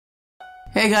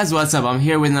Hey guys, what's up? I'm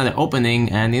here with another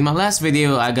opening, and in my last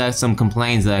video I got some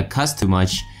complaints that I cussed too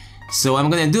much. So what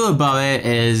I'm gonna do about it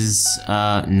is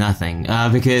nothing,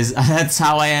 because that's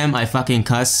how I am. I fucking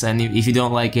cuss, and if you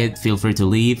don't like it, feel free to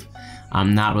leave.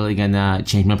 I'm not really gonna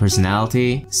change my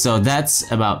personality. So that's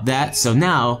about that. So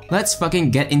now let's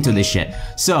fucking get into this shit.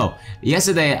 So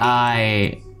yesterday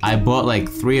I bought like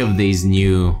 3 of these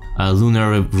new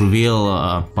lunar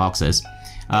reveal boxes.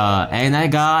 And I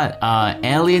got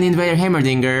Alien Invader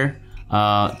Heimerdinger,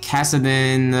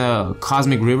 Kassadin,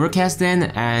 Cosmic River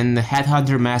Kassadin, and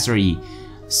Headhunter Master E.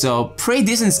 So pretty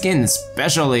decent skin,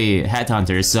 especially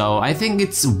Headhunter. So I think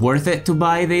it's worth it to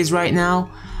buy these right now.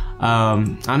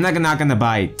 I'm not gonna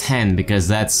buy 10 because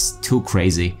that's too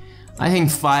crazy. I think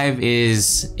 5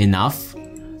 is enough.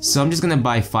 So I'm just gonna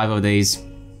buy 5 of these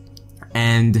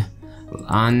and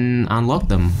unlock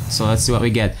them. So let's see what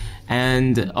we get.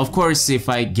 And of course, if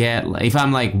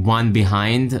I'm like 1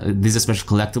 behind, these are special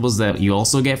collectibles that you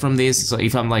also get from these. So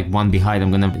if I'm like 1 behind, I'm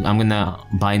gonna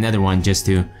buy another one just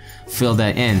to fill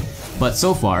that in. But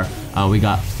so far, we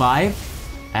got 5,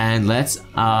 and let's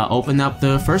open up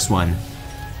the first one.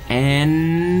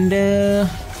 And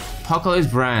Apocalypse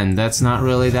Brand, that's not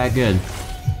really that good.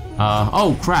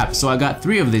 Oh crap! So I got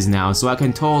 3 of these now, so I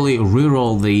can totally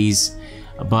reroll these.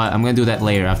 But I'm gonna do that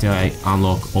later after I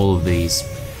unlock all of these.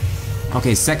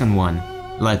 Okay, second one.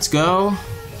 Let's go.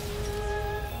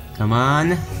 Come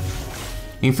on.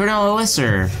 Infernal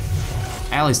Elixir.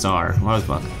 Alistar. What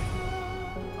the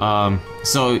fuck?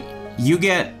 So you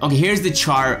get... Okay, here's the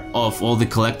chart of all the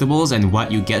collectibles and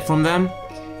what you get from them.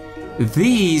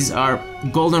 These are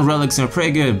golden relics are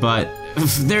pretty good, but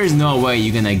there's no way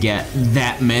you're gonna get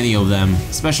that many of them.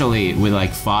 Especially with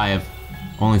like 5.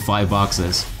 Only 5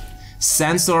 boxes.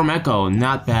 Sandstorm Echo.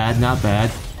 Not bad, not bad.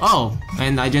 Oh,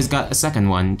 and I just got a second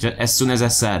one, just as soon as I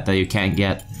said that you can't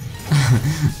get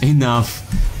enough.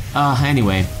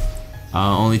 Anyway,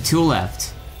 only 2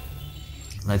 left.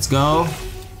 Let's go.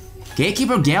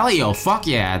 Gatekeeper Galio, fuck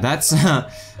yeah, that's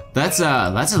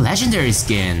a legendary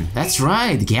skin. That's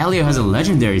right, Galio has a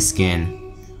legendary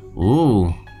skin.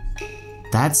 Ooh,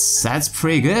 that's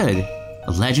pretty good.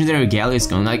 A legendary Galio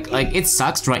skin, like it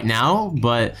sucks right now,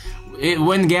 but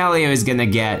when Galio is gonna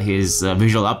get his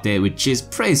visual update, which is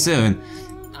pretty soon,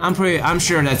 I'm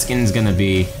sure that skin is gonna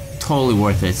be totally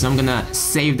worth it. So I'm gonna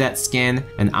save that skin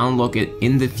and unlock it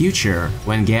in the future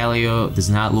when Galio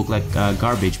does not look like a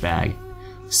garbage bag.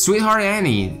 Sweetheart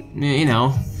Annie, you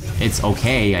know, it's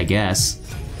okay, I guess.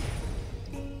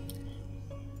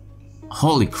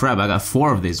 Holy crap, I got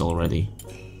 4 of these already.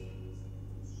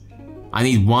 I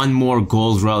need 1 more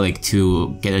gold relic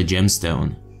to get a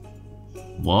gemstone.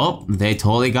 Well, they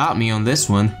totally got me on this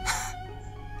one.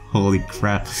 Holy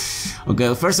crap.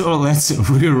 Okay, first of all, let's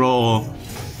reroll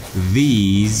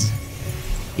these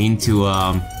into,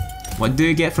 what do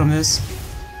you get from this?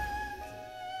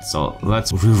 So,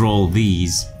 let's reroll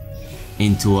these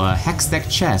into a Hextech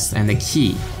chest and a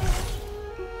key.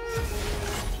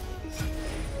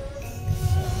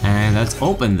 And let's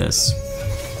open this.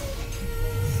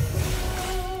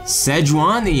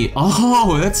 Sejuani.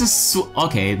 Oh, that's a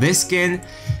okay. This skin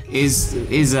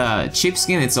is a cheap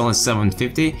skin. It's only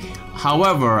 750.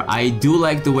 However, I do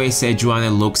like the way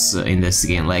Sejuani looks in this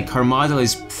skin. Like her model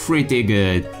is pretty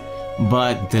good,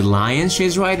 but the lion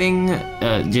she's riding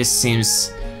just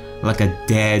seems like a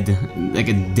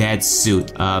dead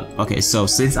suit. Okay, so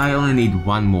since I only need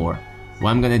 1 more,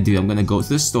 what I'm gonna do? I'm gonna go to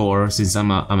the store since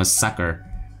I'm a sucker.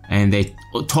 And they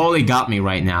totally got me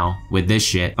right now with this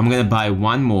shit. I'm gonna buy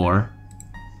 1 more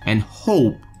and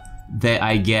hope that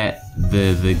I get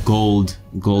the gold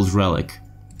relic.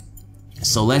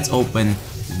 So let's open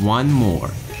 1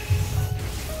 more.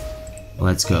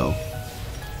 Let's go.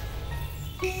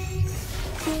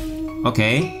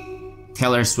 Okay,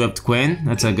 Taylor Swift Quinn,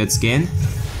 that's a good skin.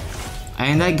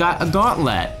 And I got a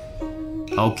gauntlet.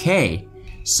 Okay,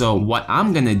 so what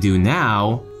I'm gonna do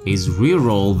now is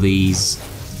reroll these.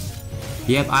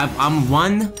 Yep, I'm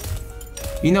 1,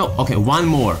 you know, okay, 1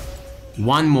 more,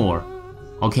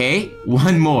 okay,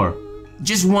 1 more,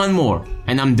 just 1 more,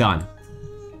 and I'm done.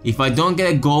 If I don't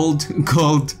get a gold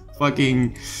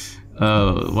fucking,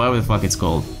 whatever the fuck it's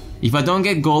called, if I don't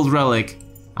get gold relic,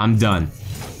 I'm done.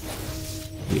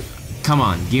 Come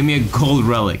on, give me a gold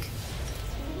relic.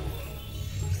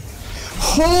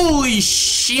 Holy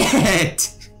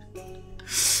shit!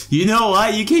 You know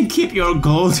what, you can keep your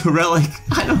gold relic,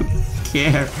 I don't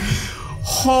care.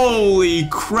 Holy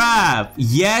crap!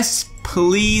 Yes,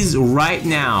 please, right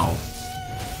now.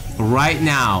 Right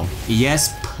now.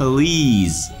 Yes,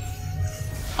 please.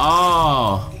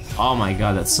 Oh my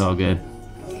god, that's so good.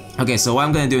 Okay, so what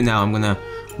I'm gonna do now, I'm gonna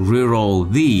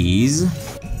reroll these.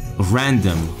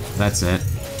 Random. That's it.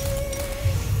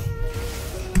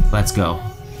 Let's go.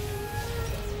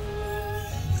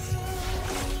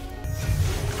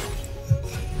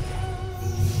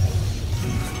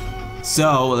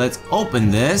 So let's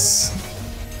open this.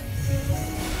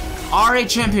 RA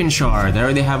Champion Shard. I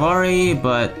already have RA,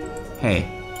 but hey.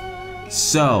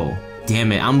 So,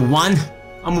 damn it, I'm one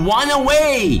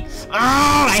away! Oh,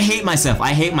 I hate myself,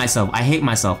 I hate myself, I hate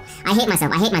myself. I hate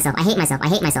myself, I hate myself, I hate myself, I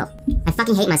hate myself. I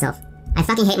fucking hate myself. I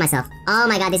fucking hate myself. Oh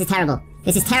my god, this is terrible.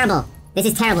 This is terrible. This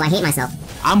is terrible, I hate myself.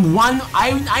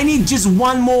 I need just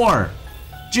one more.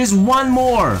 Just one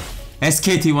more.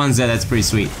 SKT1Z, that's pretty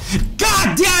sweet.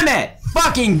 God damn it!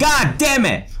 Fucking god damn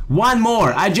it! One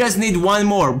more, I just need one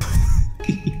more.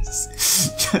 Please.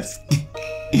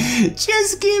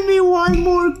 Just give me one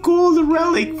more gold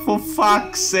relic for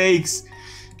fuck's sakes.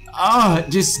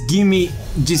 Just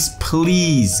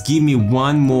please give me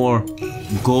one more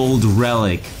gold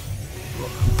relic.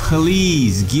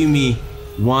 Please give me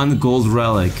one gold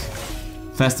relic.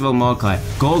 Festival Mokai.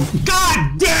 Gold.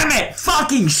 God damn it!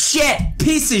 Fucking shit!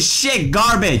 Piece of shit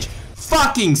garbage!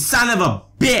 Fucking son of a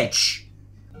bitch!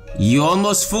 You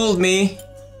almost fooled me.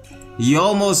 You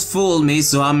almost fooled me,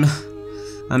 so I'm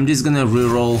just gonna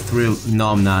reroll through. No,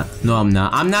 I'm not. No, I'm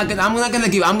not. I'm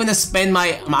gonna spend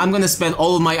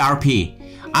all of my RP.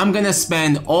 I'm gonna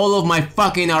spend all of my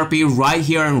fucking RP right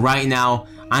here and right now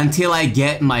until I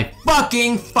get my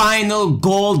fucking final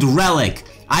gold relic.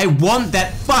 I want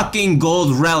that fucking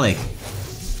gold relic.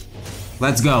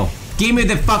 Let's go. Give me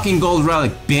the fucking gold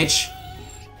relic, bitch.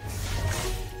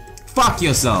 Fuck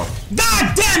yourself.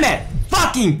 God damn it!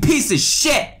 Fucking piece of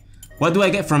shit! What do I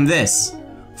get from this?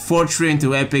 Forge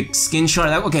into epic skin shard.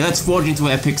 Okay, let's forge into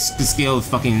epic skill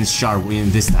fucking shard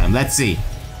this time. Let's see.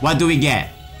 What do we get?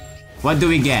 What do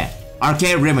we get?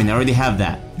 Arcade ribbon. I already have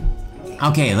that.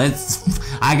 Okay,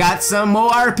 I got some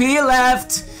more RP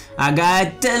left. I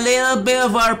got a little bit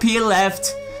of RP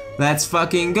left. Let's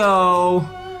fucking go.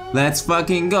 Let's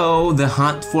fucking go. The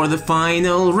hunt for the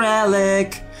final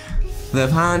relic. The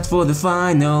hunt for the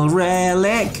final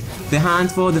relic. The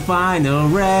hunt for the final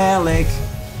relic.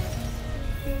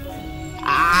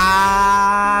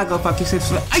 Go fuck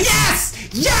yourself. Yes!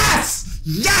 Yes!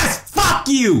 Yes! Fuck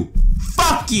you!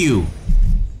 Fuck you!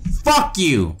 Fuck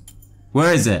you!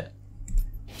 Where is it?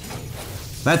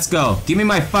 Let's go. Give me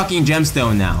my fucking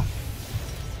gemstone now.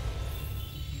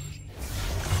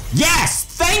 Yes!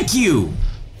 Thank you!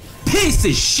 Piece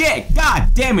of shit!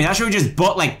 God damn it! I should have just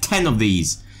bought like 10 of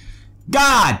these.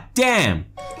 God damn!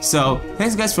 So,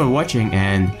 thanks guys for watching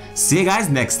and see you guys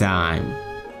next time.